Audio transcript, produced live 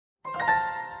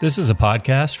This is a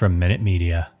podcast from Minute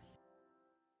Media.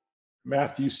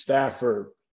 Matthew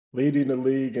Stafford leading the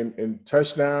league in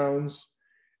touchdowns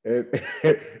and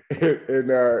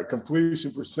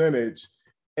completion percentage,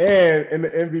 and in the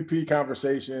MVP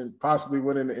conversation, possibly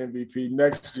winning the MVP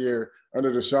next year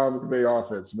under the Sean McVay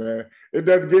offense, man. It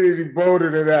doesn't get any bolder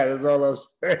than that, is all I'm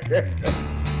saying.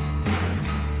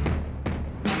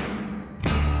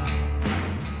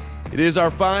 It is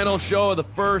our final show of the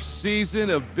first season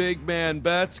of Big Man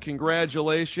Bets.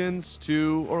 Congratulations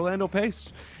to Orlando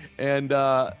Pace and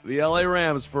the LA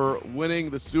Rams for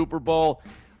winning the Super Bowl.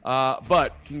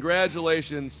 But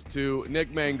congratulations to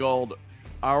Nick Mangold,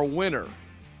 our winner,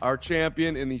 our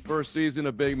champion in the first season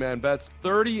of Big Man Bets.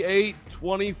 38,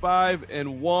 25,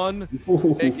 and 1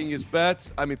 taking his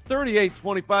bets. I mean, 38,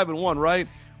 25, and 1, right?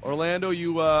 Orlando,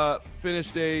 you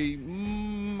finished a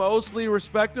mostly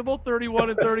respectable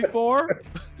 31 and 34.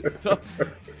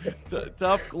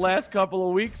 Tough last couple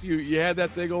of weeks. You had that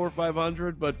thing over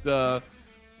 500, but a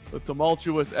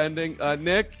tumultuous ending.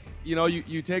 Nick,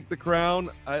 you take the crown.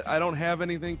 I don't have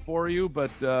anything for you, but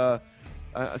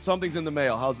something's in the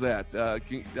mail. How's that?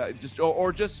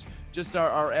 Just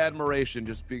our admiration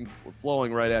just being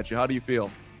flowing right at you. How do you feel?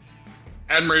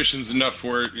 Admiration's enough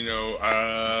for it.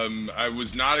 I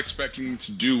was not expecting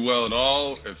to do well at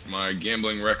all if my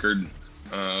gambling record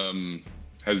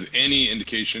has any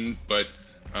indication, but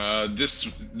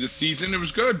this season it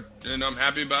was good, and I'm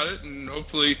happy about it, and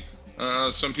hopefully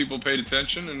some people paid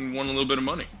attention and won a little bit of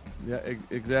money. Yeah,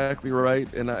 exactly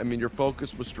right. And I mean, your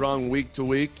focus was strong week to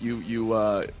week.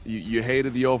 You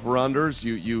hated the over-unders.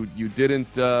 You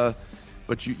didn't,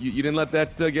 but you didn't let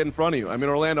that get in front of you. I mean,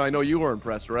 Orlando, I know you were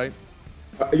impressed, right?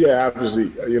 Yeah, obviously,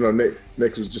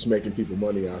 Nick was just making people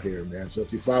money out here, man. So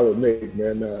if you follow Nick,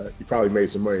 man, you probably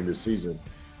made some money this season.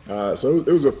 So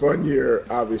it was a fun year.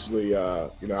 Obviously, I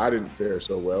didn't fare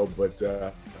so well, but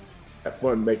had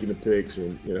fun making the picks,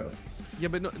 and Yeah,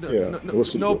 but we'll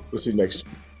see next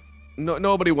year. No,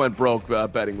 nobody went broke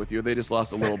betting with you. They just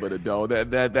lost a little bit of dough.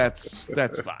 That's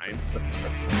fine.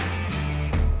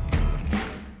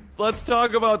 Let's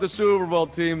talk about the Super Bowl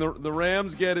team. The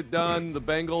Rams get it done. The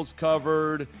Bengals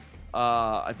covered.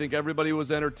 I think everybody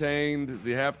was entertained.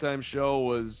 The halftime show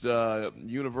was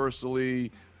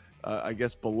universally,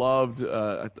 beloved.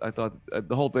 I thought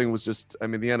the whole thing was just, the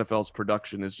NFL's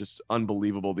production is just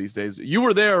unbelievable these days. You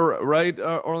were there, right,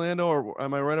 Orlando, or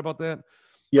am I right about that?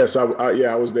 Yes, I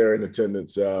was there in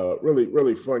attendance. Really,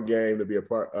 really fun game to be a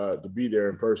part, to be there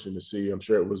in person to see. I'm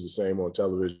sure it was the same on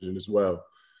television as well.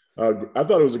 I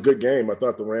thought it was a good game. I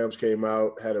thought the Rams came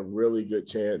out, had a really good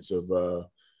chance of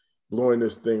blowing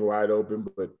this thing wide open.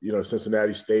 But,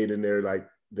 Cincinnati stayed in there like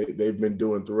they've been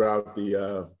doing throughout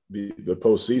the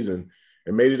postseason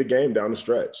and made it a game down the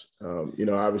stretch.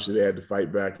 Obviously they had to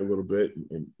fight back a little bit.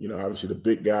 And obviously the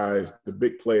big guys, the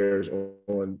big players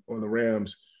on the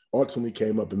Rams ultimately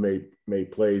came up and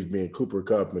made plays, being Cooper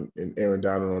Kupp and Aaron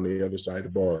Donald on the other side of the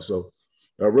ball. So,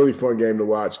 a really fun game to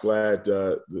watch. Glad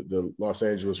the Los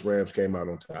Angeles Rams came out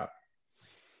on top.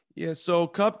 Yeah, so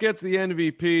Kupp gets the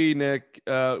MVP, Nick.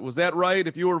 Was that right?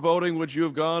 If you were voting, would you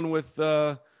have gone with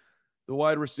the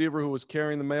wide receiver who was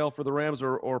carrying the mail for the Rams,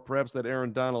 or perhaps that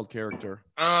Aaron Donald character?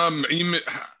 I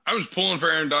was pulling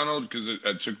for Aaron Donald because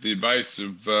I took the advice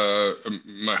of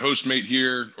my host mate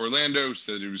here, Orlando,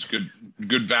 said it was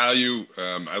good value.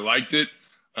 I liked it.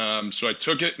 So I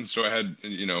took it, and so I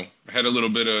had a little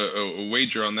bit of a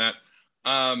wager on that.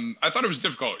 I thought it was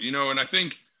difficult, and I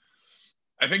think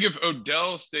if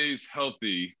Odell stays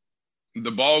healthy,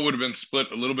 the ball would have been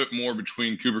split a little bit more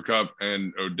between Cooper Kupp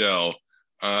and Odell.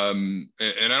 And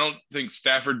I don't think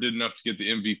Stafford did enough to get the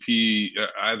MVP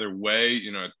either way.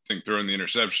 I think throwing the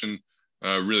interception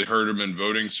really hurt him in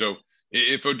voting. So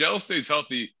if Odell stays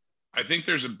healthy, I think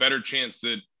there's a better chance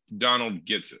that Donald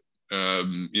gets it.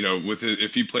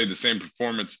 If he played the same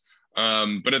performance.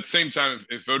 But at the same time,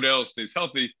 if Odell stays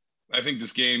healthy, I think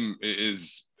this game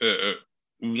is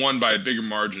won by a bigger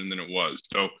margin than it was.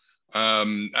 So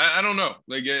I don't know.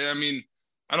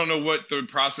 I don't know what the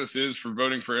process is for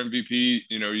voting for MVP.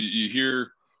 You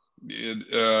hear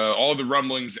all the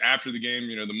rumblings after the game.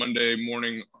 The Monday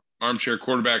morning armchair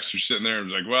quarterbacks are sitting there and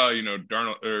it's like, well,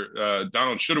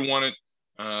 Donald should have won it.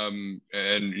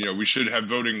 And we should have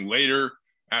voting later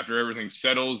after everything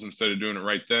settles instead of doing it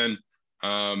right then.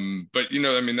 But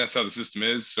that's how the system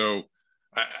is. So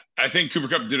I think Cooper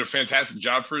Kupp did a fantastic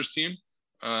job for his team.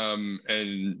 And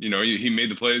he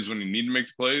made the plays when he needed to make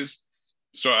the plays.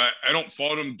 So I don't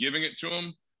fault him giving it to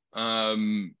him.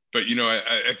 But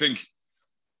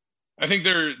I think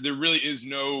there really is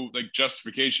no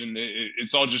justification.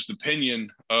 It's all just opinion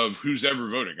of who's ever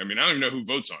voting. I don't even know who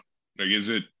votes on Like, is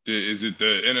it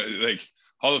like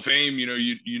Hall of Fame?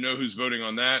 You know who's voting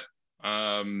on that.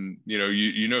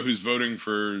 You know who's voting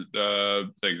for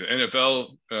like the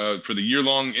NFL for the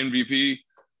year-long MVP.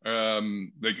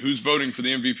 Like, who's voting for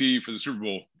the MVP for the Super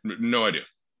Bowl? No idea.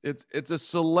 It's a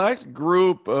select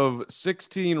group of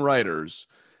 16 writers,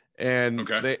 and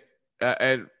Okay. they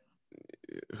and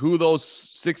who those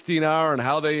 16 are and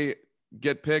how they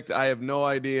get picked, I have no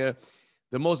idea.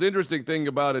 The most interesting thing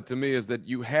about it to me is that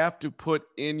you have to put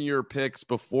in your picks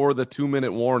before the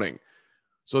 2-minute warning.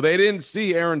 So they didn't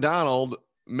see Aaron Donald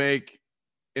make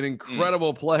an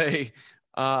incredible play,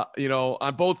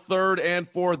 on both third and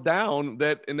fourth down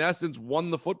that in essence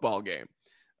won the football game.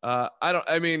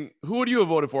 Who would you have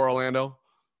voted for, Orlando?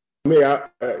 I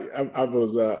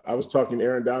was talking to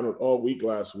Aaron Donald all week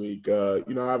last week.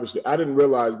 Obviously I didn't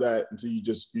realize that until you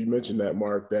mentioned that,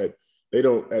 Mark, that they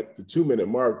don't, at the 2-minute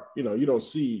mark, you don't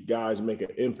see guys make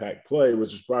an impact play,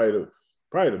 which is probably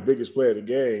the biggest play of the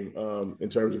game in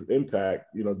terms of impact,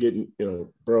 getting,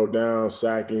 Burrow down,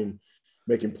 sacking,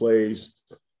 making plays.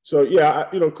 So, yeah,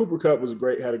 Cooper Kupp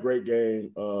had a great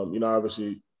game.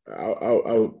 Obviously,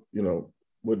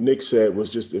 what Nick said was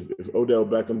just if Odell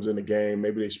Beckham's in the game,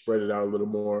 maybe they spread it out a little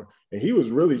more. And he was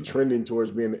really trending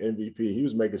towards being the MVP. He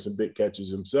was making some big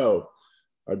catches himself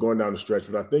going down the stretch.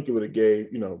 But I think it would have gave,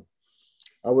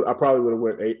 I probably would have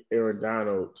went Aaron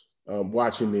Donald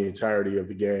watching the entirety of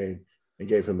the game and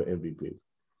gave him the MVP.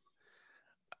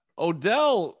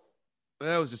 Odell,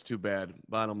 that was just too bad,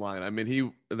 bottom line. I mean,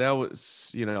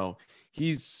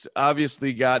 he's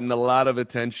obviously gotten a lot of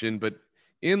attention, but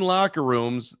in locker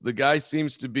rooms, the guy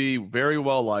seems to be very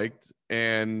well liked.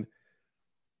 And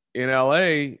in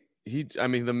LA,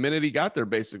 the minute he got there,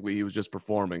 basically, he was just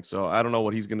performing. So I don't know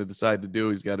what he's going to decide to do.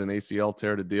 He's got an ACL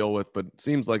tear to deal with, but it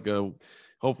seems like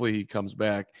hopefully he comes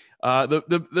back.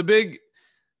 The big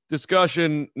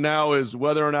discussion now is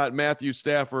whether or not Matthew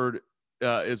Stafford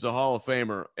is a Hall of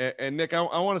Famer. And Nick, I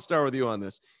want to start with you on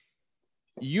this.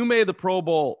 You made the Pro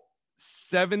Bowl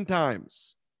 7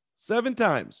 times. 7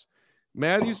 times.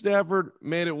 Matthew Stafford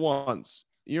made it once.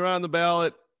 You're on the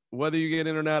ballot, whether you get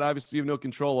in or not. Obviously, you have no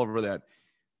control over that.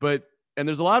 And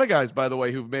there's a lot of guys, by the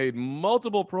way, who've made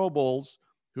multiple Pro Bowls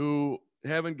who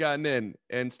haven't gotten in.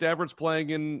 And Stafford's playing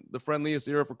in the friendliest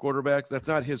era for quarterbacks. That's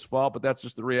not his fault, but that's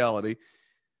just the reality.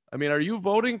 I mean, are you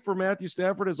voting for Matthew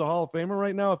Stafford as a Hall of Famer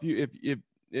right now?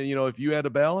 If you had a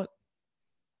ballot?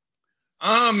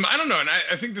 I don't know. And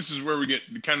I think this is where we get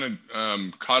kind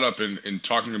of caught up in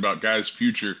talking about guys'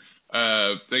 future.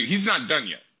 He's not done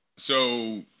yet.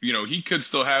 So, he could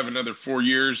still have another 4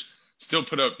 years, still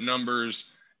put up numbers.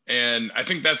 And I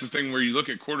think that's the thing where you look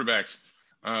at quarterbacks,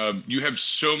 you have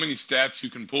so many stats you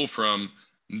can pull from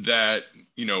that,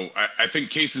 I think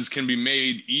cases can be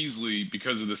made easily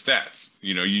because of the stats.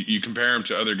 You compare him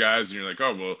to other guys and you're like,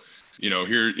 oh, well,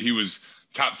 here he was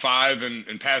top 5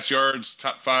 in pass yards,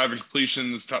 top 5 in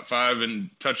completions, top 5 in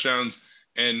touchdowns.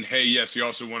 And hey, yes, he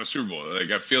also won a Super Bowl.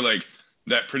 I feel like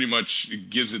that pretty much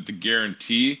gives it the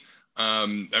guarantee.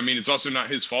 It's also not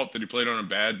his fault that he played on a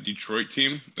bad Detroit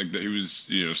team, like that he was,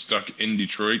 stuck in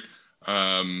Detroit.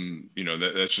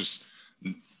 That's just,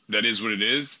 that is what it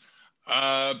is.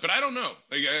 But I don't know.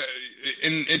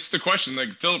 And it's the question,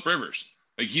 like Phillip Rivers,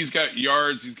 he's got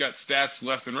yards, he's got stats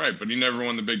left and right, but he never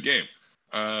won the big game.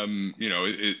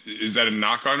 Is that a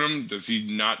knock on him? Does he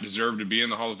not deserve to be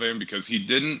in the Hall of Fame because he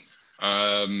didn't?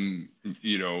 Eli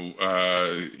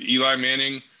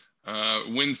Manning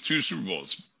wins 2 Super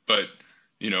Bowls, but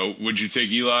would you take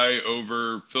Eli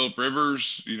over Phillip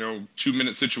Rivers?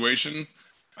 2-minute situation.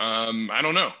 I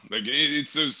don't know.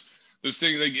 It's those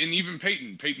things. And even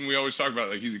Peyton, we always talk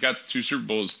about he's got the 2 Super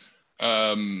Bowls.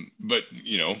 But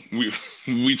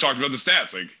we talked about the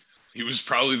stats. He was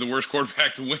probably the worst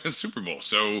quarterback to win a Super Bowl.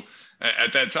 So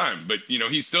at that time, but he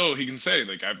can say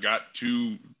I've got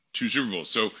two Super Bowls.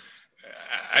 So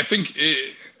I think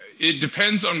it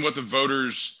depends on what the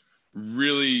voters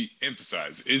really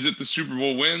emphasize. Is it the Super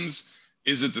Bowl wins?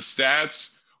 Is it the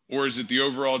stats? Or is it the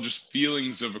overall just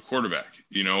feelings of a quarterback?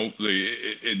 I don't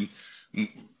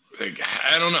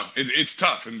know. It's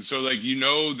tough. And so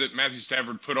that Matthew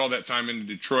Stafford put all that time into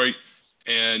Detroit.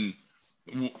 And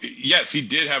yes, he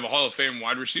did have a Hall of Fame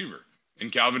wide receiver in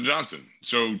Calvin Johnson.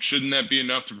 So shouldn't that be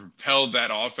enough to propel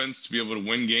that offense to be able to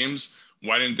win games?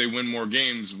 Why didn't they win more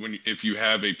games if you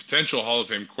have a potential Hall of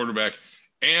Fame quarterback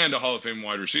and a Hall of Fame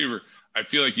wide receiver? I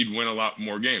feel like you'd win a lot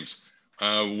more games.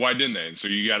 Why didn't they? And so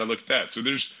you got to look at that. So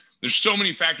there's so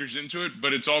many factors into it,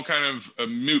 but it's all kind of a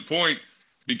moot point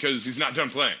because he's not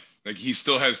done playing. He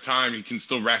still has time. He can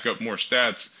still rack up more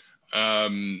stats.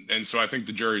 And so I think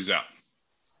the jury's out.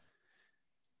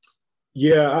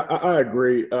 Yeah, I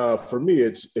agree. For me,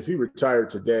 it's if he retired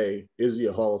today, is he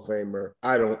a Hall of Famer?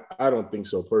 I don't think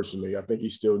so personally. I think he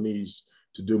still needs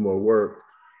to do more work.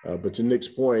 But to Nick's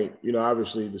point,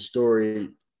 obviously the story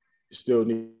still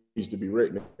needs to be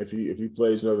written. If he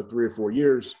plays another 3 or 4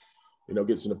 years,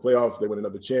 gets in the playoffs, they win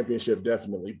another championship,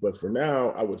 definitely. But for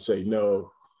now, I would say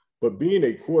no. But being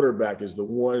a quarterback is the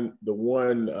one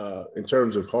in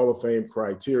terms of Hall of Fame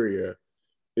criteria.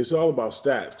 It's all about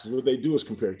stats because what they do is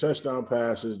compare touchdown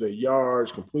passes, their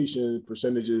yards, completion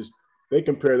percentages. They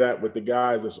compare that with the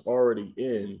guys that's already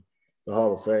in the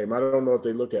Hall of Fame. I don't know if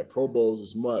they look at Pro Bowls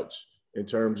as much in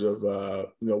terms of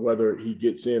whether he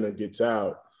gets in or gets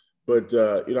out, but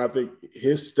I think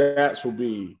his stats will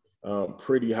be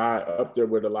pretty high up there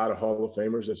with a lot of Hall of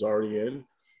Famers that's already in.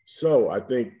 So I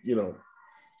think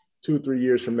 2 or 3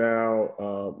 years from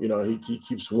now, he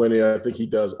keeps winning. I think he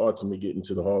does ultimately get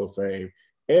into the Hall of Fame,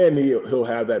 and he'll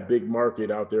have that big market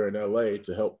out there in LA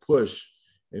to help push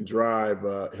and drive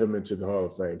him into the Hall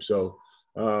of Fame. So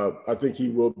I think he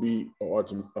will be a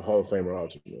Hall of Famer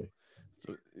ultimately.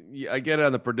 So, yeah, I get it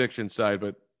on the prediction side,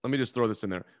 but let me just throw this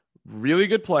in there. Really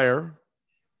good player,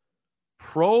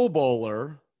 Pro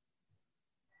Bowler,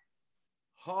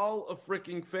 Hall of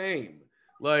freaking Fame.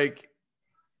 Like,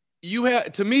 you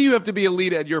have to be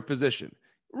elite at your position.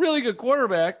 Really good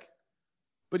quarterback,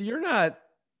 but you're not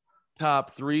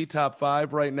top 3, top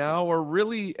 5 right now, or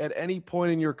really at any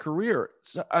point in your career.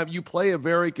 So, you play a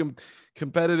very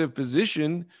competitive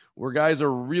position where guys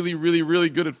are really, really, really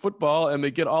good at football and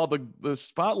they get all the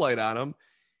spotlight on them.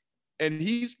 And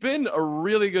he's been a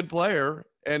really good player,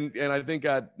 and I think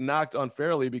got knocked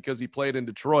unfairly because he played in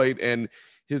Detroit, and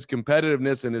his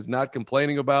competitiveness and his not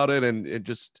complaining about it and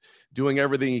just doing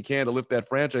everything he can to lift that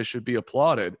franchise should be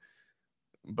applauded.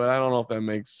 But I don't know if that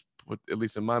makes, at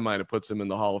least in my mind, it puts him in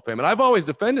the Hall of Fame. And I've always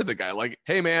defended the guy. Like,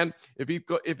 hey, man, if he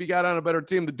got on a better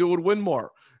team, the dude would win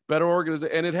more, better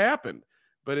organization, and it happened.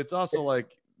 But it's also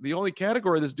like the only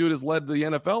category this dude has led the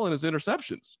NFL in his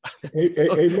interceptions.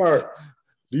 Hey, Mark.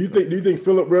 Do you think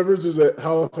Phillip Rivers is a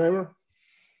Hall of Famer?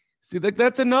 See,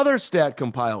 that's another stat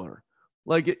compiler.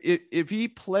 Like, if he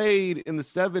played in the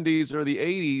 70s or the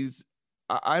 80s,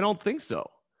 I don't think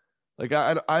so. Like,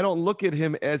 I don't look at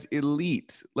him as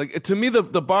elite. Like, to me, the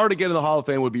bar to get in the Hall of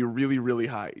Fame would be really, really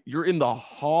high. You're in the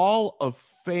Hall of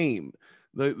Fame.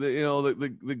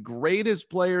 The greatest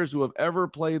players who have ever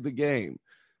played the game.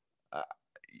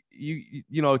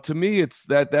 To me, it's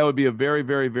that would be a very,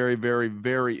 very, very, very,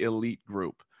 very elite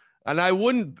group. And I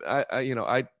wouldn't,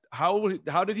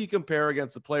 how did he compare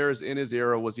against the players in his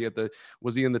era? Was he in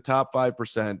the top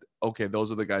 5%? Okay,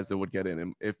 those are the guys that would get in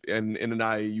him. If in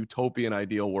an utopian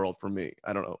ideal world for me,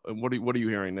 I don't know. What are you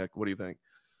hearing, Nick? What do you think?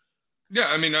 Yeah,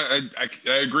 I mean, I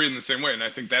agree in the same way, and I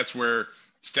think that's where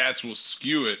stats will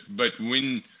skew it. But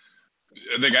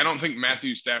I don't think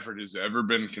Matthew Stafford has ever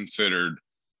been considered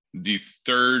the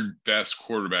third best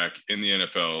quarterback in the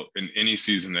NFL in any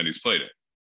season that he's played it.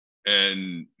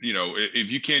 And, if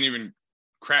you can't even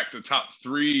crack the top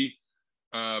 3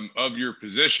 of your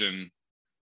position,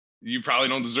 you probably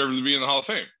don't deserve to be in the Hall of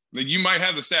Fame. Like, you might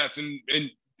have the stats, and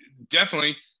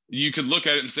definitely you could look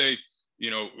at it and say,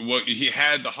 he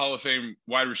had the Hall of Fame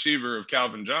wide receiver of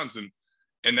Calvin Johnson,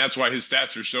 and that's why his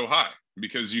stats are so high,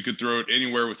 because you could throw it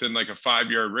anywhere within like a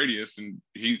 5-yard radius and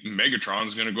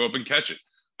Megatron's going to go up and catch it.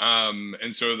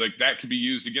 And so like that could be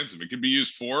used against him. It could be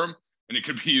used for him and it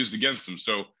could be used against him.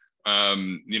 So,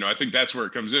 I think that's where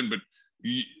it comes in, but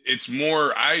it's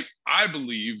more, I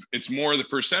believe it's more the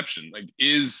perception.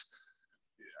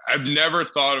 I've never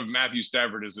thought of Matthew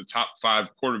Stafford as a top 5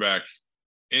 quarterback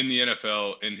in the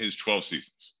NFL in his 12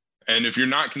 seasons. And if you're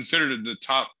not considered the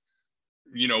top,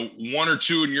 1 or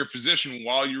 2 in your position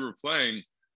while you were playing,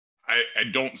 I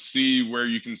don't see where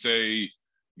you can say,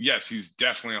 yes, he's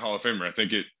definitely a Hall of Famer. I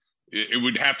think it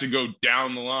would have to go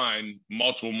down the line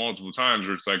multiple times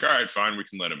where it's like, all right, fine, we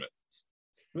can let him in.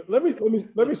 Let me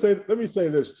say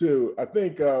this too. I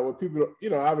think what people,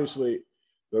 obviously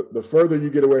the further you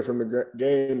get away from the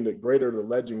game, the greater the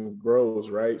legend grows,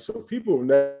 right? So people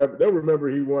they'll remember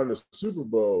he won the Super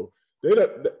Bowl.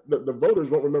 The voters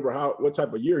won't remember what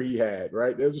type of year he had,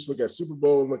 right? They'll just look at Super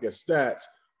Bowl and look at stats.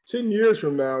 10 years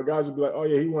from now, guys will be like, oh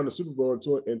yeah, he won the Super Bowl in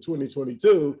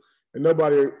 2022, and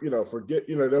nobody, they'll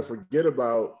forget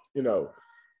about,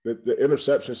 the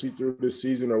interceptions he threw this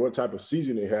season or what type of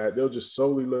season he had. They'll just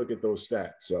solely look at those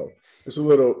stats. So it's a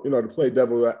little, to play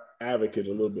devil advocate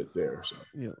a little bit there. So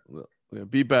yeah,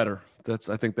 be better.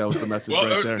 I think that was the message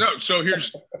right there. No, so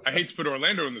I hate to put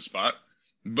Orlando in the spot,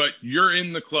 but you're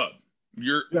in the club.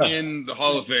 You're in the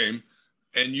Hall of Fame,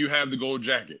 and you have the gold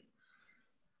jacket.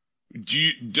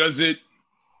 Does it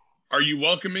are you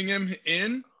welcoming him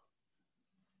in?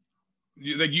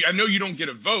 I know you don't get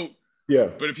a vote. Yeah.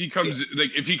 But if he comes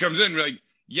in, like,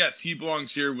 yes, he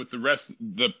belongs here with the rest,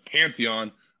 the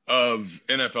pantheon of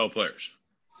NFL players.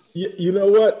 You know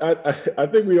what? I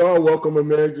think we all welcome him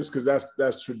in just because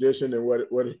that's tradition and what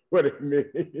it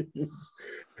means.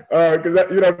 Because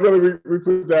really we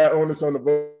put that onus on the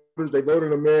voters. They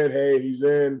voted him in. Hey, he's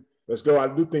in. Let's go. I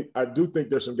do think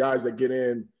there's some guys that get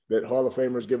in that Hall of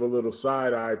Famers give a little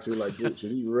side eye to, like,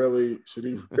 should he really be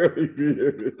in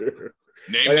here?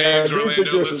 Name names,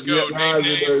 Orlando. Let's go. Name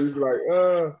names. He's like,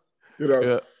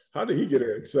 how did he get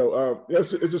in? So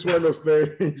it's just one of those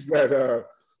things that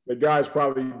the guys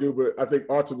probably do, but I think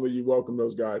ultimately you welcome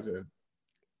those guys in.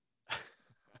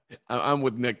 I'm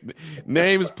with Nick.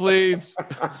 Names, please.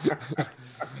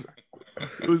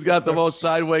 Who's got the most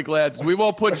sideway glances? We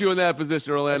won't put you in that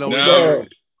position, Orlando. No.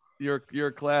 You're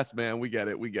a class man. We get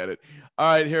it.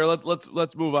 All right, here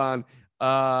let's move on.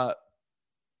 Burrow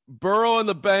and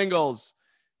the Bengals.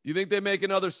 Do you think they make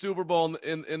another Super Bowl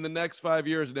in the next 5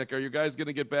 years, Nick? Are you guys going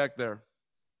to get back there?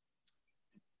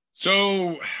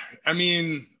 So, I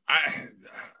mean,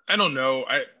 I don't know.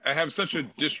 I have such a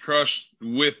distrust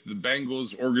with the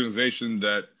Bengals organization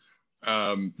that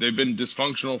they've been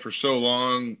dysfunctional for so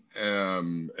long,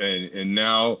 and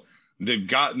now they've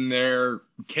gotten there.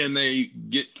 Can they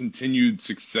get continued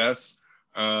success?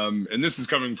 And this is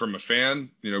coming from a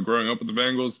fan, growing up with the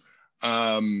Bengals.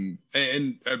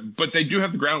 But they do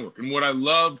have the groundwork. And what I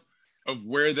love of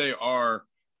where they are,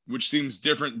 which seems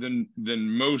different than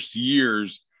most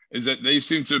years, is that they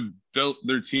seem to have built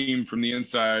their team from the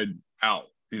inside out.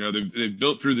 They've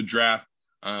built through the draft.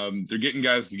 They're getting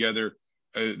guys together.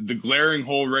 The glaring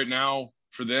hole right now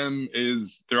for them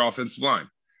is their offensive line.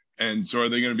 And so are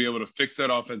they going to be able to fix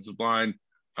that offensive line,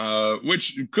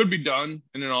 which could be done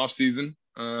in an offseason?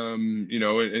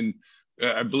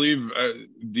 I believe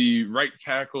the right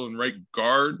tackle and right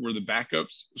guard were the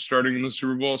backups starting in the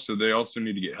Super Bowl, so they also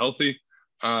need to get healthy.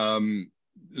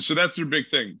 So that's their big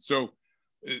thing. So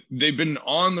they've been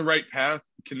on the right path.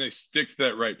 Can they stick to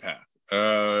that right path?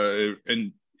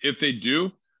 And if they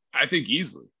do, I think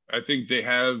easily. I think they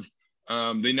have.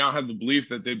 They now have the belief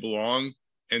that they belong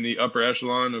in the upper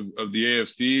echelon of the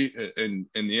AFC and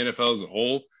the NFL as a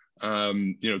whole.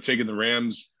 Taking the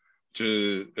Rams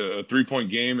to a 3-point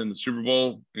game in the Super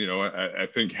Bowl, I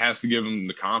think has to give them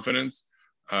the confidence.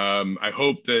 I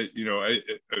hope that, I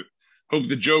hope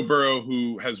that Joe Burrow,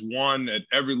 who has won at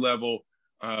every level,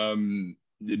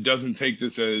 it doesn't take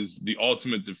this as the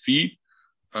ultimate defeat,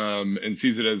 and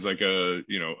sees it as like a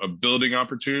building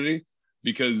opportunity,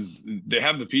 because they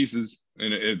have the pieces.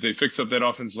 And if they fix up that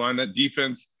offensive line, that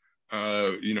defense,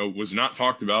 was not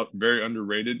talked about, very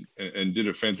underrated, and did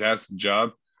a fantastic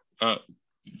job. I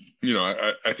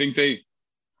think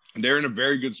they're in a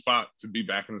very good spot to be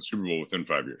back in the Super Bowl within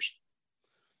 5 years.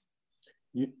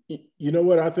 You know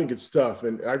what? I think it's tough.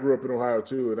 And I grew up in Ohio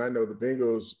too. And I know the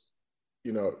Bengals,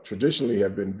 traditionally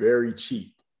have been very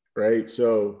cheap, right?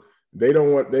 So they're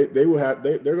going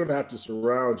to have to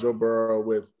surround Joe Burrow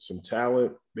with some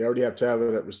talent. They already have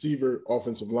talent at receiver,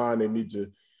 offensive line. They need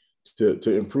to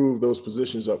improve those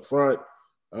positions up front.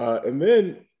 And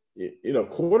then,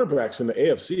 quarterbacks in the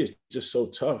AFC is just so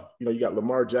tough. You got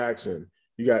Lamar Jackson,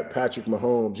 you got Patrick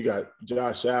Mahomes, you got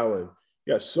Josh Allen,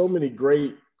 you got so many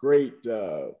great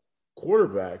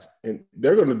quarterbacks, and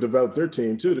they're going to develop their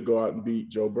team too to go out and beat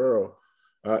Joe Burrow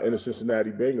and the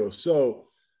Cincinnati Bengals. So,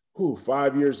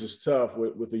 5 years is tough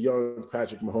with the young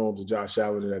Patrick Mahomes and Josh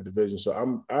Allen in that division. So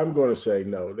I'm going to say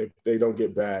no, they don't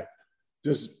get back.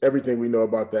 Just everything we know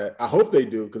about that. I hope they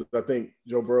do, because I think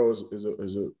Joe Burrow is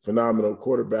a phenomenal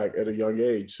quarterback at a young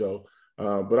age. So,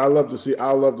 but I'd love to see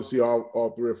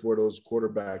all 3 or 4 of those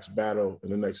quarterbacks battle in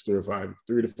the next 3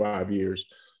 to 5 years.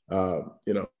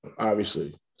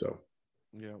 Obviously. So.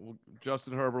 Yeah, well,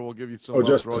 Justin Herbert will give you some.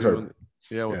 We'll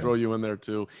throw you in there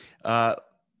too.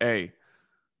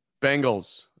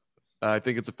 Bengals. I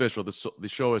think it's official. The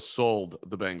show has sold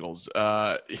the Bengals.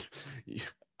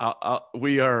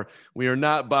 We are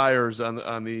not buyers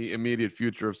on the immediate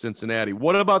future of Cincinnati.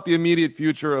 What about the immediate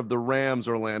future of the Rams,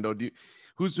 Orlando?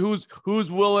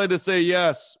 Who's willing to say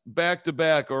yes back to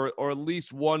back, or at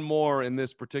least one more in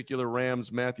this particular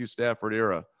Rams Matthew Stafford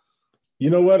era? You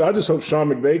know what? I just hope Sean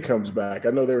McVay comes back. I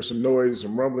know there was some noise,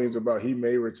 some rumblings about he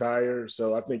may retire.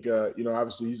 So I think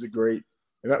obviously he's a great,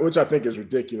 which I think is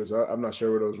ridiculous. I'm not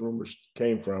sure where those rumors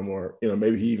came from, or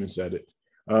maybe he even said it.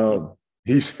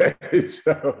 He said it.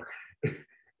 So,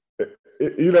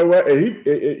 you know what?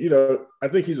 And I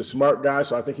think he's a smart guy,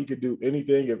 so I think he could do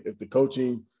anything if the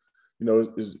coaching,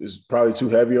 is probably too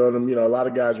heavy on him. A lot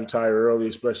of guys retire early,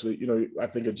 especially, I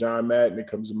think of John Madden that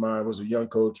comes to mind, was a young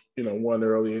coach, won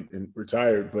early and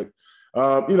retired. But,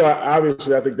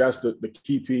 obviously I think that's the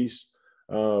key piece.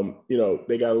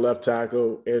 They got a left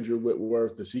tackle, Andrew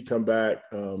Whitworth. Does he come back?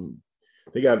 Von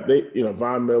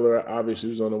Miller obviously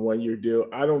was on a 1-year deal.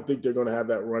 I don't think they're going to have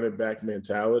that running back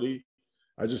mentality.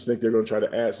 I just think they're going to try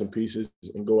to add some pieces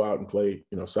and go out and play,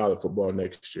 solid football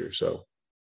next year. So.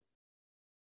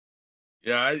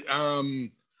 Yeah,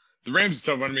 the Rams is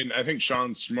tough one. I mean, I think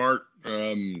Sean Smart,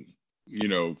 kind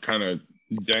of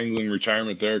dangling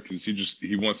retirement there because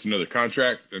he wants another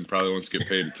contract and probably wants to get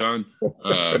paid a ton,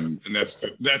 and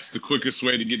that's the quickest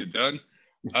way to get it done.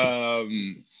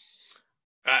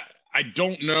 I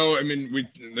don't know. I mean,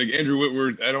 like Andrew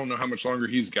Whitworth, I don't know how much longer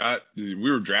he's got. We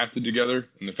were drafted together,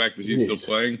 and the fact that he's still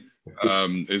playing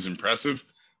is impressive.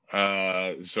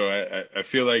 So I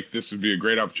feel like this would be a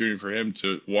great opportunity for him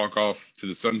to walk off to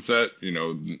the sunset,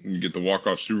 get the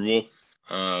walk-off Super Bowl.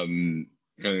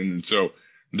 And so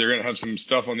they're going to have some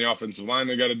stuff on the offensive line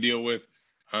they got to deal with.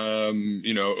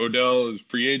 Odell is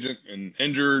free agent and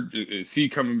injured. Is he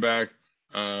coming back?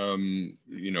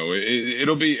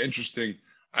 It'll be interesting.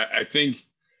 I think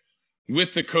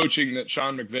with the coaching that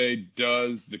Sean McVay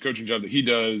does, the coaching job that he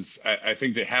does, I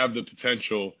think they have the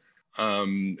potential.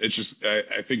 It's just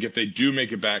I think if they do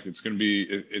make it back, it's going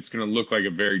to look like a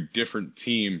very different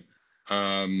team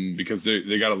because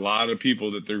they got a lot of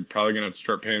people that they're probably going to have to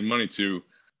start paying money to,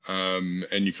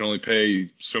 and you can only pay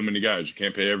so many guys. You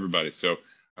can't pay everybody. So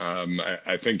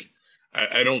I think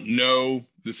I don't know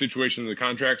the situation of the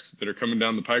contracts that are coming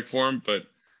down the pike for him, but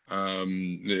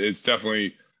it's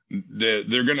definitely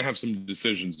they're going to have some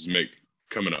decisions to make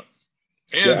coming up,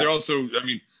 and they're also, I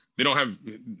mean, they don't have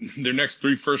their next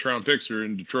 3 first-round picks are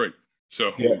in Detroit,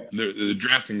 so the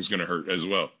drafting is going to hurt as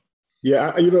well.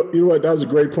 Yeah, you know what? That was a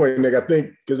great point, Nick. I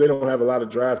think because they don't have a lot of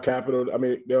draft capital. I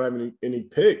mean, they don't have any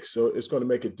picks, so it's going to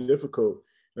make it difficult.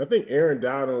 And I think Aaron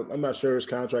Donald, I'm not sure his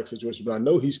contract situation, but I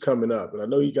know he's coming up, and I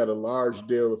know he got a large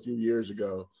deal a few years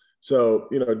ago. So,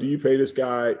 do you pay this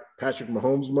guy Patrick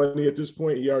Mahomes money at this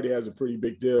point? He already has a pretty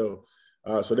big deal.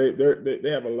 So they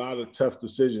have a lot of tough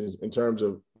decisions in terms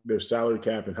of their salary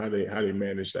cap and how they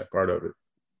manage that part of it.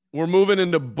 We're moving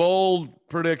into bold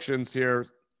predictions here,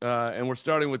 and we're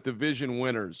starting with division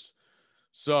winners.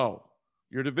 So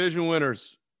your division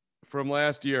winners from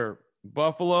last year: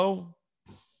 Buffalo,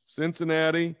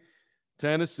 Cincinnati,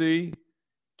 Tennessee,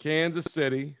 Kansas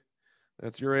City.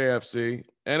 That's your AFC.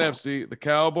 NFC, the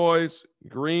Cowboys,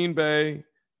 Green Bay,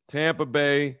 Tampa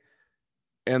Bay,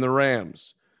 and the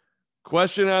Rams.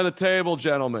 Question on the table,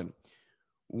 gentlemen.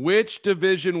 Which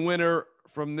division winner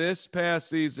from this past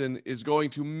season is going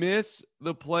to miss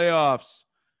the playoffs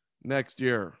next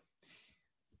year?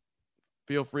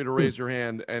 Feel free to raise your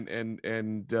hand,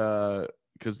 and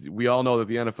because we all know that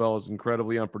the NFL is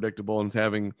incredibly unpredictable and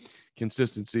having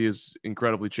consistency is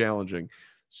incredibly challenging.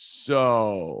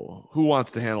 So who wants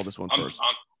to handle this one first?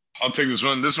 I'll take this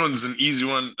one. This one's an easy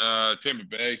one. Tampa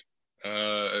Bay.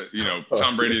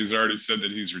 Tom Brady has already said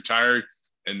that he's retired.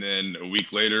 And then a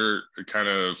week later, it kind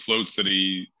of floats that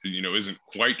he, isn't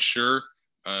quite sure.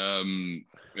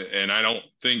 And I don't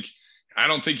think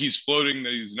he's floating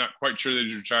that he's not quite sure that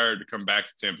he's retired to come back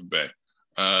to Tampa Bay.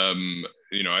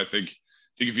 I think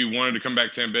if he wanted to come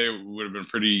back to Tampa Bay, it would have been a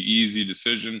pretty easy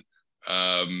decision.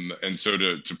 And so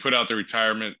to put out the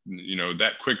retirement,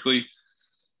 that quickly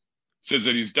says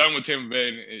that he's done with Tampa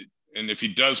Bay. And if he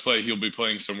does play, he'll be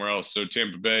playing somewhere else. So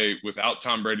Tampa Bay, without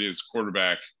Tom Brady as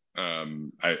quarterback,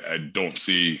 I don't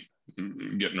see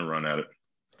getting a run at it.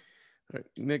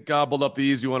 Nick gobbled up the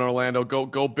easy one, Orlando.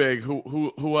 Go big.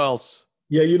 Who else?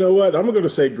 Yeah, you know what? I'm going to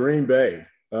say Green Bay.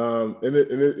 And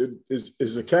it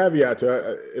is a caveat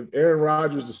to if Aaron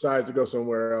Rodgers decides to go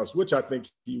somewhere else, which I think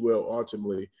he will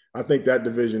ultimately. I think that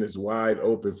division is wide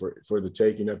open for the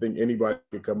taking. I think anybody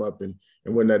could come up and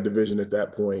win that division at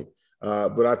that point.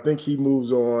 But I think he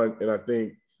moves on, and I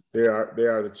think they are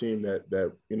the team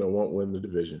that won't win the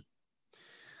division.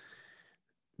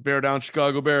 Bear down,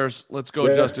 Chicago Bears. Let's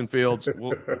go, Justin Fields.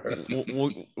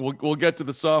 We'll get to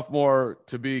the sophomore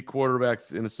to be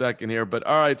quarterbacks in a second here. But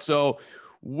all right, so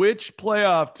which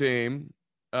playoff team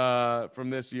from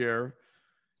this year,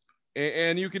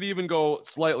 and you could even go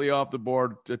slightly off the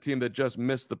board, a team that just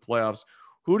missed the playoffs,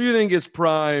 who do you think is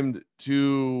primed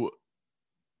to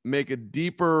make a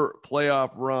deeper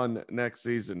playoff run next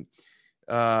season?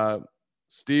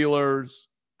 Steelers,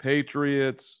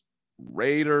 Patriots,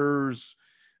 Raiders,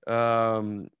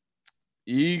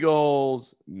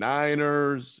 Eagles,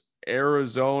 Niners,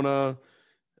 Arizona,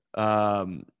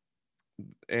 and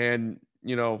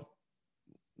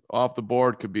off the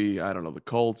board could be, I don't know, the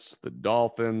Colts, the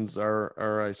Dolphins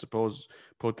are I suppose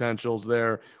potentials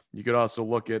there. You could also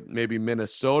look at maybe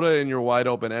Minnesota in your wide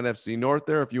open NFC North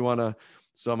there if you want to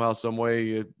somehow, some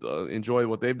way enjoy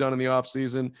what they've done in the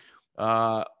offseason.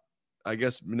 I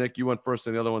guess, Nick, you went first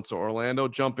in the other one. So Orlando,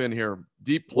 jump in here.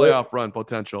 Deep playoff run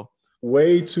potential.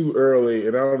 Way too early,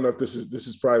 and I don't know if this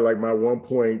is probably like my 1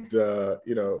 point,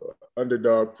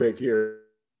 underdog pick here.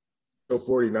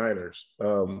 49ers.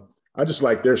 I just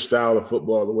like their style of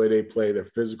football, the way they play, their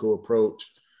physical approach.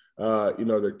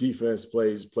 Their defense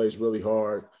plays really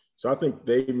hard. So I think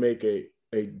they make a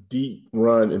deep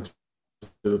run into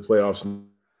the playoffs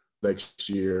next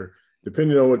year.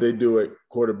 Depending on what they do at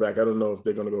quarterback, I don't know if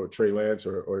they're going to go with Trey Lance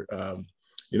or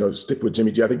stick with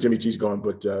Jimmy G. I think Jimmy G's gone,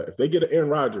 but if they get Aaron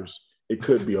Rodgers, it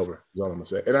could be over, is all I'm going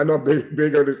to say. And I know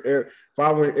big on this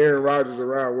following Aaron Rodgers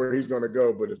around where he's going to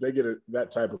go, but if they get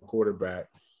that type of quarterback,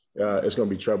 it's going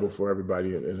to be trouble for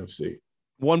everybody in NFC.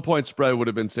 1 point spread would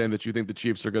have been saying that you think the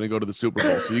Chiefs are going to go to the Super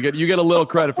Bowl. So you get a little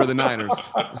credit for the Niners.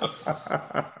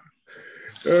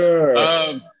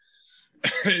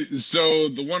 So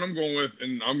the one I'm going with,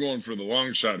 and I'm going for the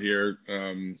long shot here,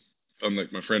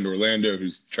 unlike my friend Orlando,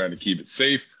 who's trying to keep it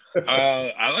safe.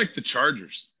 I like the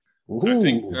Chargers. Ooh. I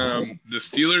think the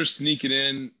Steelers sneaking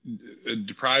in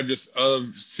deprived us of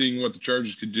seeing what the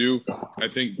Chargers could do. I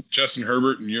think Justin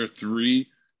Herbert in year 3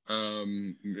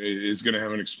 is going to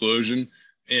have an explosion.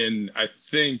 And I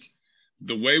think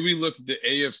the way we look at the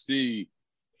AFC,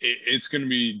 it's going to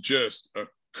be just a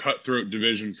cutthroat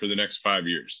division for the next 5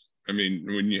 years. I mean,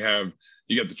 when you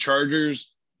got the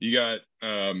Chargers, you got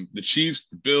the Chiefs,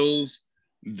 the Bills,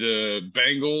 the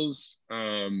Bengals,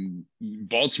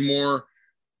 Baltimore,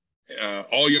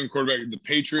 all young quarterbacks, the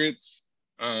Patriots.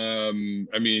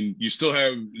 You still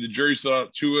have the jury still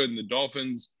out Tua and the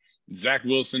Dolphins. Zach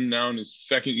Wilson now in his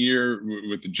second year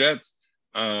with the Jets.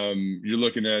 You're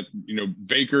looking at,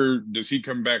 Baker, does he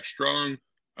come back strong?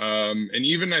 And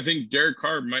even I think Derek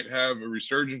Carr might have a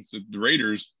resurgence at the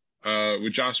Raiders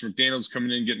with Josh McDaniels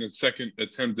coming in, getting a second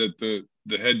attempt at the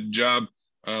head job,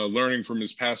 learning from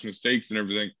his past mistakes and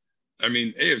everything. I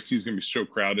mean, AFC is going to be so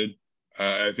crowded.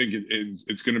 I think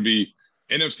it's going to be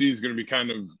 – NFC is going to be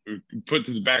kind of put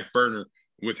to the back burner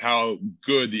with how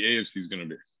good the AFC is going to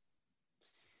be.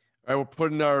 All right, we're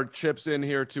putting our chips in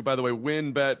here too. By the way,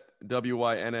 WynnBET,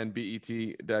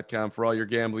 WYNNBET.com for all your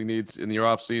gambling needs in your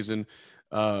offseason.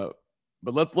 But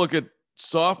let's look at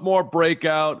sophomore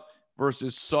breakout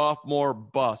versus sophomore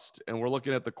bust. And we're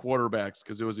looking at the quarterbacks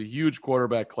because it was a huge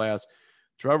quarterback class.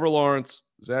 Trevor Lawrence,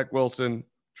 Zach Wilson,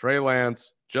 Trey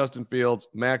Lance, Justin Fields,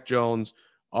 Mac Jones,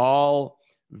 all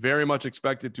very much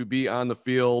expected to be on the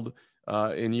field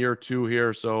in year 2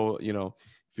 here. So,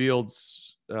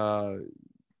 Fields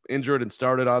injured and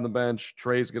started on the bench.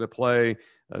 Trey's going to play.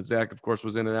 Zach, of course,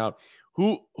 was in and out.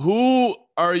 Who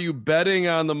are you betting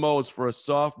on the most for a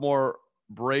sophomore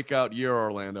breakout year,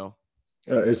 Orlando?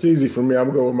 It's easy for me. I'm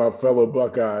going to go with my fellow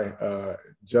Buckeye,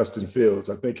 Justin Fields.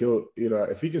 I think he'll,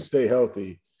 if he can stay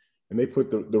healthy and they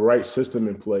put the right system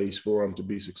in place for him to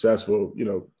be successful,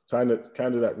 kind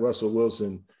of that Russell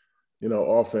Wilson,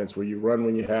 offense where you run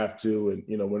when you have to and,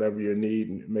 whenever you need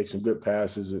and make some good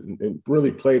passes and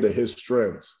really play to his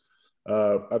strengths.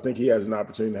 I think he has an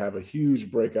opportunity to have a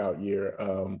huge breakout year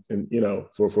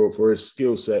for his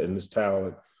skill set and his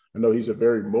talent. I know he's a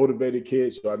very motivated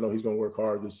kid, so I know he's going to work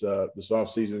hard this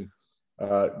offseason.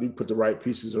 You put the right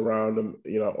pieces around him,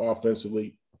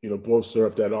 offensively, bolster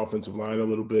up that offensive line a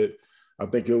little bit. I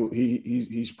think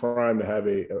he's primed to have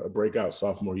a breakout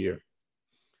sophomore year.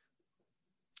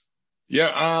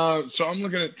 Yeah, so I'm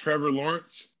looking at Trevor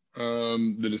Lawrence.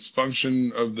 The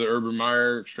dysfunction of the Urban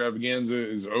Meyer extravaganza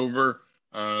is over.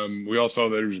 We all saw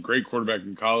that he was a great quarterback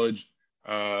in college.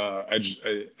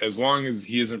 As long as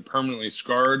he isn't permanently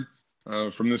scarred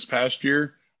from this past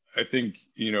year, I think,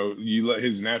 you let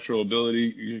his natural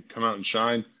ability come out and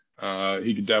shine.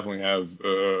 He could definitely have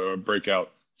a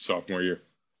breakout sophomore year.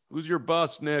 Who's your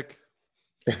bust, Nick?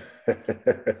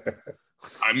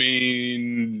 I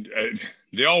mean,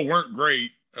 they all weren't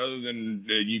great, other than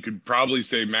you could probably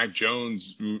say Mac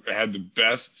Jones had the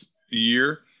best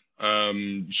year.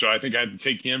 So I think I had to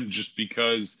take him just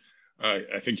because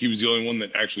I think he was the only one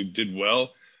that actually did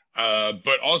well.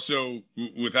 But also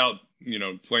without,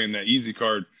 playing that easy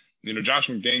card, Josh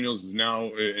McDaniels is now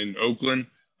in Oakland.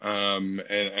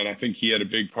 And I think he had a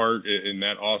big part in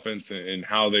that offense and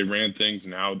how they ran things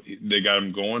and how they got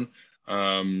him going.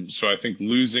 So I think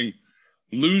losing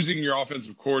your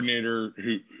offensive coordinator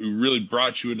who really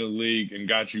brought you into the league and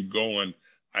got you going,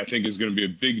 I think is going to be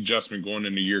a big adjustment going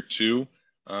into year 2.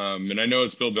 And I know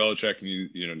it's Bill Belichick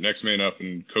and next man up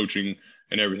and coaching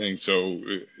and everything. So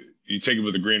you take it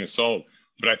with a grain of salt.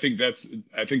 But I think that's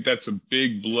a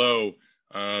big blow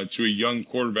to a young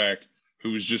quarterback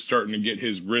who was just starting to get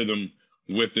his rhythm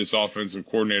with this offensive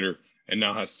coordinator and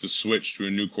now has to switch to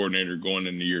a new coordinator going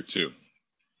into year 2.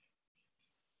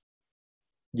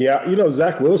 Yeah,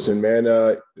 Zach Wilson, man.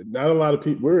 Not a lot of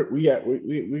people. We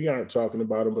aren't talking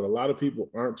about him, but a lot of people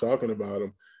aren't talking about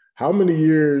him. How many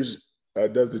years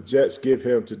does the Jets give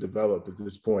him to develop at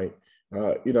this point?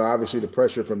 Obviously the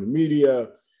pressure from the media.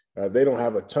 They don't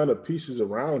have a ton of pieces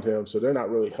around him, so they're not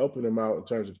really helping him out in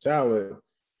terms of talent.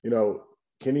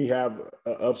 Can he have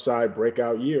an upside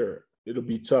breakout year? It'll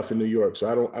be tough in New York.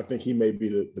 So I think he may be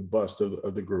the bust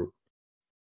of the group.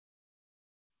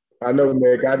 I know,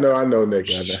 Nick. I know,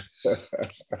 Nick.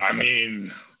 I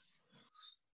mean,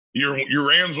 your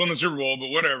Rams won the Super Bowl, but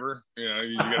whatever.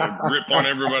 You got to rip on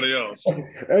everybody else.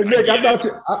 Hey, Nick, I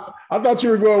thought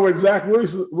you were going with Zach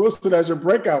Wilson as your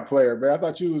breakout player, man. I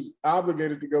thought you was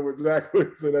obligated to go with Zach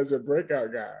Wilson as your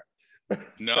breakout guy.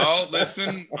 No,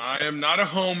 listen, I am not a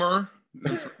homer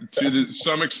to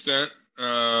some extent.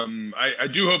 I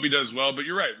do hope he does well, but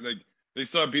you're right. Like, they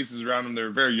still have pieces around him. They're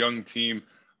a very young team.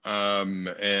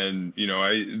 The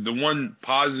one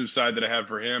positive side that I have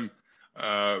for him,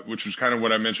 which was kind of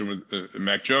what I mentioned with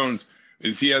Mac Jones,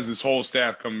 is he has his whole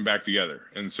staff coming back together.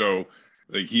 And so,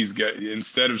 like,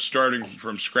 instead of starting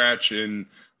from scratch in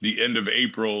the end of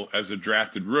April as a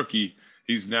drafted rookie,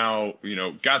 he's now,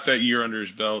 got that year under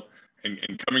his belt and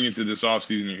coming into this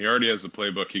offseason, he already has the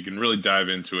playbook. He can really dive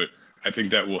into it. I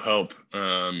think that will help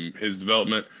his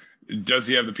development. Does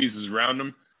he have the pieces around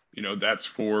him? That's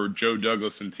for Joe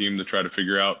Douglas and team to try to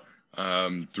figure out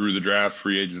through the draft,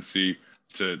 free agency,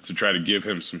 to try to give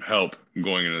him some help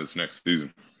going into this next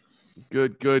season.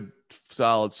 Good,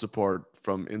 solid support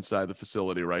from inside the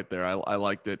facility right there. I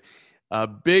liked it.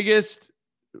 Biggest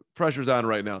pressure's on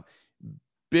right now.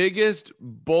 Biggest,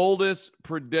 boldest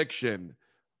prediction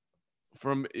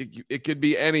from it could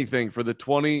be anything for the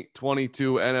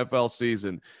 2022 NFL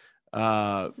season.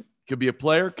 Could be a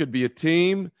player, could be a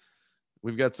team.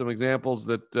 We've got some examples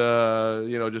that,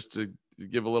 just to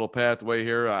give a little pathway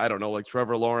here. I don't know, like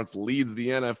Trevor Lawrence leads the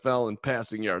NFL in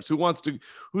passing yards.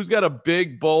 Who's got a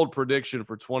big, bold prediction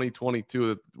for 2022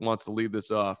 that wants to lead this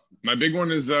off? My big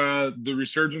one is the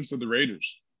resurgence of the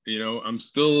Raiders. I'm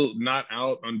still not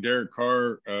out on Derek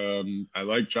Carr. I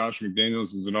like Josh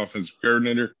McDaniels as an offensive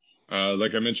coordinator.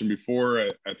 Like I mentioned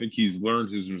before, I think he's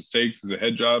learned his mistakes as a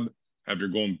head job after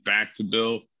going back to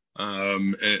Bill.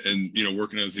 And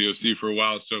working as the OC for a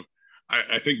while. So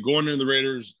I think going into the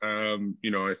Raiders, I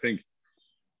think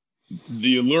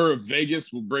the allure of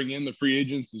Vegas will bring in the free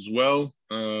agents as well.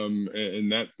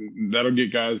 And that'll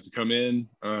get guys to come in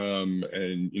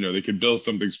and they could build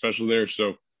something special there.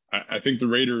 So I think the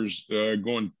Raiders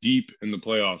going deep in the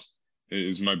playoffs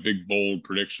is my big, bold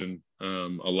prediction.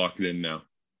 I'll lock it in now.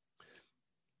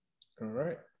 All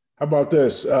right. How about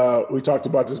this? We talked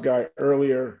about this guy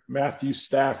earlier, Matthew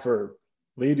Stafford,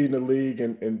 leading the league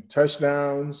in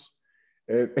touchdowns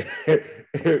and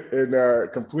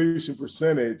completion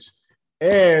percentage,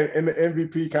 and in the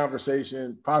MVP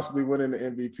conversation, possibly winning the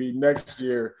MVP next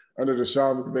year under the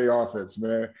Sean McVay offense,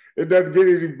 man. It doesn't get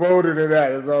any bolder than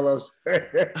that, is all I'm saying.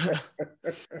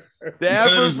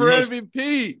 Stafford for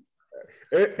MVP.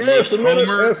 It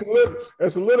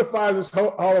solidifies his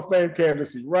Hall of Fame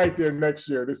candidacy right there next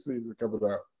year, this season coming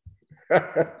up.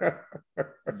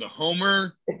 The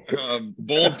homer,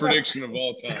 bold prediction of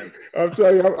all time. I'm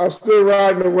telling you, I'm still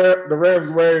riding the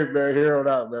Rams wave, man, here on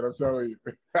out, man. I'm telling you.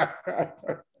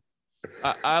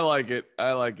 I like it.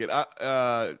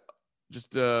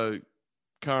 Just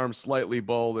Carm slightly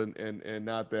bold and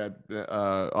not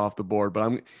that off the board.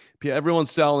 But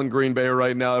everyone's selling Green Bay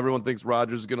right now. Everyone thinks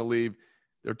Rodgers is going to leave.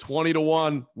 They're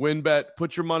 20-1 win bet.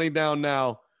 Put your money down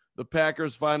now. The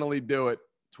Packers finally do it.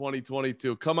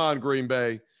 2022. Come on, Green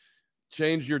Bay.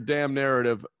 Change your damn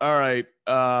narrative. All right.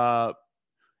 NFL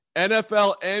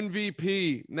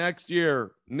MVP next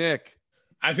year. Nick.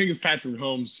 I think it's Patrick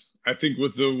Mahomes. I think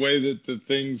with the way that the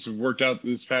things have worked out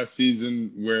this past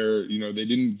season where, they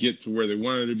didn't get to where they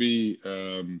wanted to be,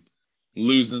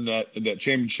 losing that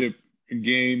championship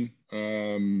game,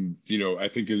 I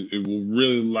think it will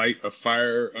really light a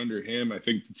fire under him. I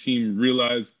think the team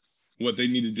realized what they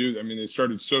need to do. I mean, they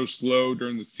started so slow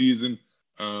during the season,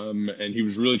 and he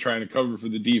was really trying to cover for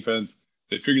the defense.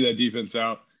 They figured that defense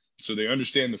out, so they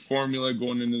understand the formula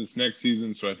going into this next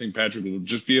season. So I think Patrick will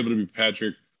just be able to be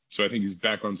Patrick. So I think he's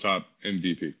back on top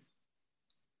MVP.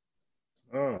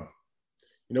 Oh,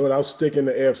 you know what? I'll stick in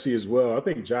the AFC as well. I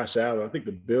think Josh Allen. I think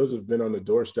the Bills have been on the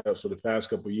doorsteps for the past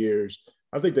couple of years.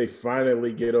 I think they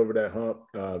finally get over that hump.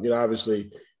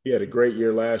 Obviously He had a great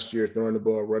year last year, throwing the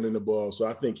ball, running the ball. So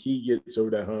I think he gets over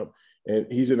that hump, and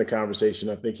he's in the conversation.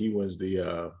 I think he wins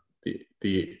the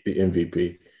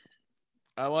MVP.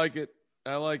 I like it.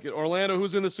 Orlando,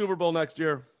 who's in the Super Bowl next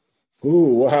year?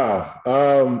 Ooh,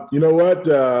 wow. You know what?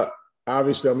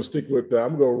 Obviously, I'm gonna stick with. I'm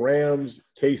gonna go Rams,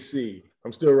 KC.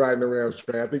 I'm still riding the Rams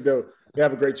train. I think they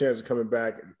have a great chance of coming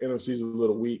back. NFC's a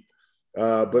little weak,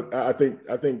 but I think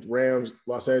Rams,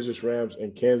 Los Angeles Rams,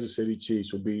 and Kansas City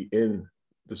Chiefs will be in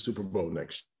the Super Bowl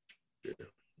next year.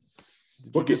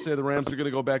 Did you just say the Rams are going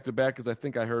to go back to back? Because I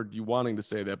think I heard you wanting to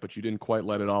say that, but you didn't quite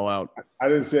let it all out. I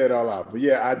didn't say it all out, but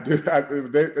yeah, I do.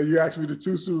 You asked me the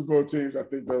 2 Super Bowl teams. I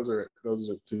think those are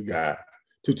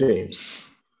 2 teams.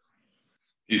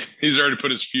 He's already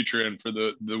put his future in for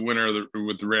the winner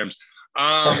with the Rams.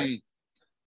 And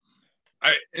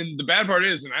the bad part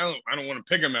is, and I don't want to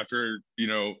pick them after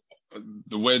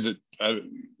the way that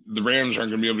the Rams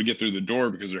aren't going to be able to get through the door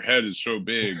because their head is so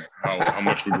big. How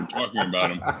much we've been talking about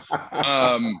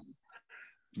them.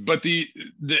 But the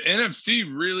NFC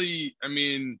really, I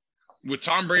mean, with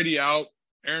Tom Brady out,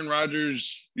 Aaron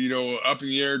Rodgers, up in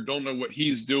the air, don't know what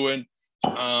he's doing.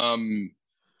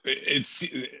 It's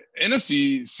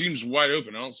NFC seems wide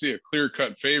open. I don't see a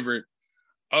clear-cut favorite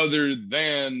other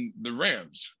than the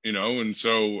Rams, and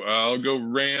so I'll go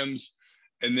Rams.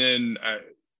 And then,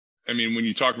 I mean, when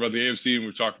you talk about the AFC, and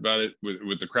we've talked about it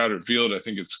with the crowded field, I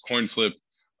think it's coin flip.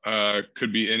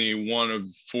 Could be any one of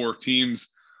 4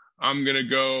 teams. I'm going to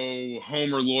go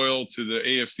homer loyal to the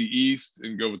AFC East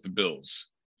and go with the Bills.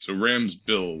 So Rams,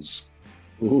 Bills.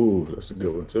 Ooh, that's a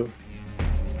good one too.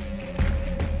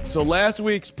 So last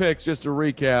week's picks, just to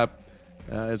recap,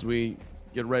 as we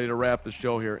get ready to wrap the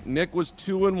show here. Nick was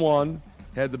 2-1,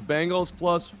 had the Bengals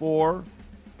 +4,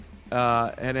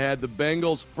 and had the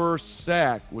Bengals first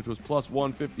sack, which was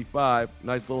 +155.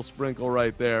 Nice little sprinkle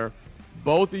right there.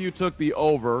 Both of you took the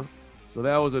over, so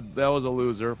that was a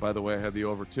loser. By the way, I had the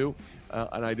over too,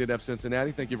 and I did have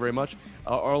Cincinnati. Thank you very much.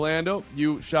 Orlando,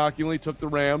 you shockingly took the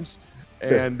Rams,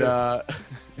 and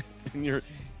and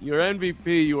your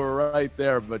MVP, you were right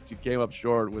there, but you came up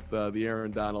short with the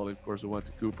Aaron Donald. Of course, we went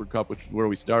to Cooper Kupp, which is where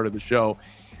we started the show.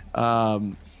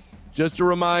 Just a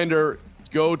reminder,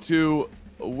 go to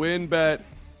winbet.com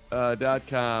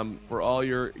for all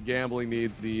your gambling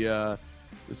needs. The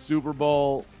Super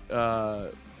Bowl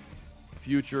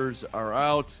futures are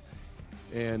out,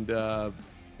 and the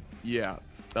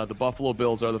Buffalo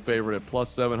Bills are the favorite at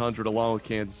 +700, along with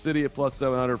Kansas City at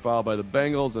 +700, followed by the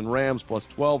Bengals and Rams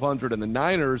 +1200, and the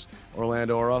Niners,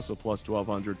 Orlando, are also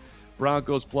 +1200.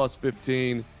 Broncos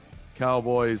 +15,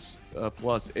 Cowboys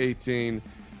 +18,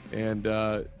 and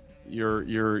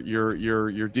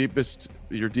your deepest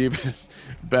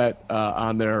bet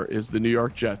on there is the New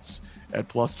York Jets at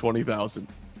 +20,000.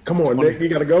 Come on, Nick, you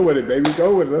got to go with it, baby.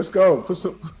 Go with it. Let's go.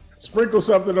 Sprinkle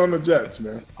something on the Jets,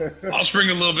 man. I'll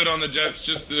sprinkle a little bit on the Jets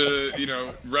just to,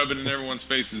 rub it in everyone's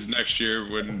faces next year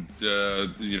when,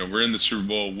 we're in the Super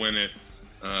Bowl, win it,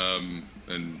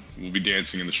 and we'll be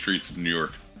dancing in the streets of New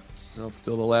York. Well,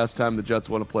 still the last time the Jets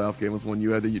won a playoff game was when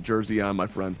you had the jersey on, my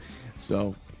friend.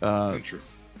 So, Not true.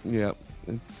 Yeah,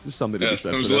 it's just something to be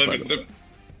said. It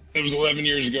was 11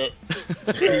 years ago.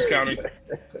 Who's counting?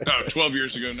 No, 12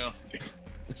 years ago now.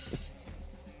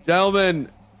 Gentlemen,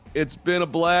 it's been a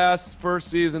blast. First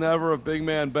season ever of Big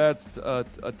Man Bets. A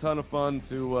ton of fun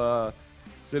to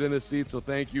sit in this seat, so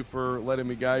thank you for letting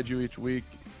me guide you each week.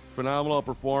 Phenomenal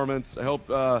performance. I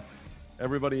hope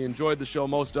everybody enjoyed the show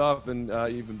most often.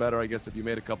 Even better, I guess, if you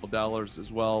made a couple dollars as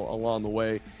well along the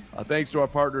way. Thanks to our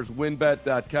partners,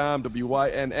 winbet.com,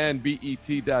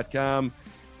 WYNNBET.com.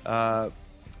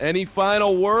 Any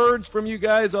final words from you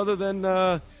guys other than,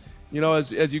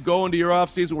 as you go into your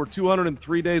off season? We're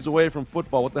 203 days away from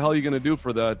football. What the hell are you going to do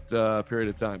for that period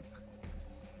of time?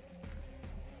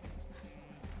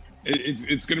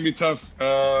 It's going to be tough.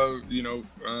 I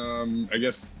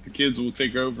guess the kids will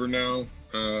take over now.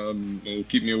 It'll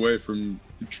keep me away from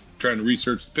trying to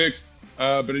research the picks.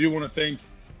 But I do want to thank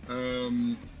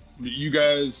you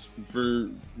guys for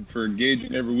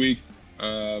engaging every week,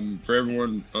 for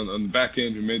everyone on the back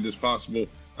end who made this possible,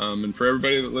 and for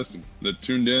everybody that listened, that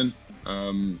tuned in.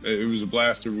 It was a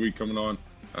blast every week coming on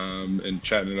and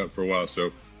chatting it up for a while.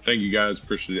 So thank you guys.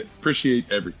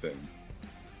 Appreciate everything.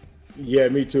 Yeah,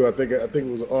 me too. I think it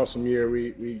was an awesome year.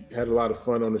 We had a lot of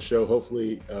fun on the show.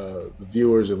 Hopefully, the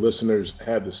viewers and listeners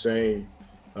had the same.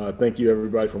 Thank you,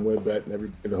 everybody from WinBet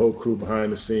and the whole crew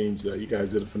behind the scenes. You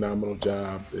guys did a phenomenal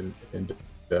job, and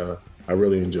I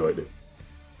really enjoyed it.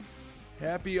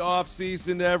 Happy off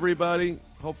season to everybody.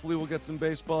 Hopefully, we'll get some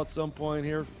baseball at some point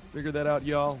here. Figure that out,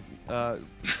 y'all. You want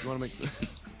to make some.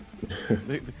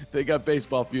 They got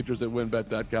baseball futures at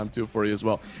winbet.com too for you as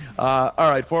well. All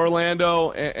right, for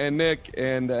Orlando and Nick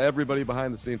and everybody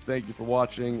behind the scenes, thank you for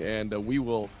watching, and we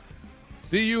will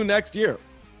see you next year.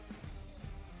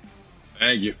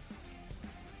 Thank you.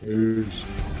 Peace.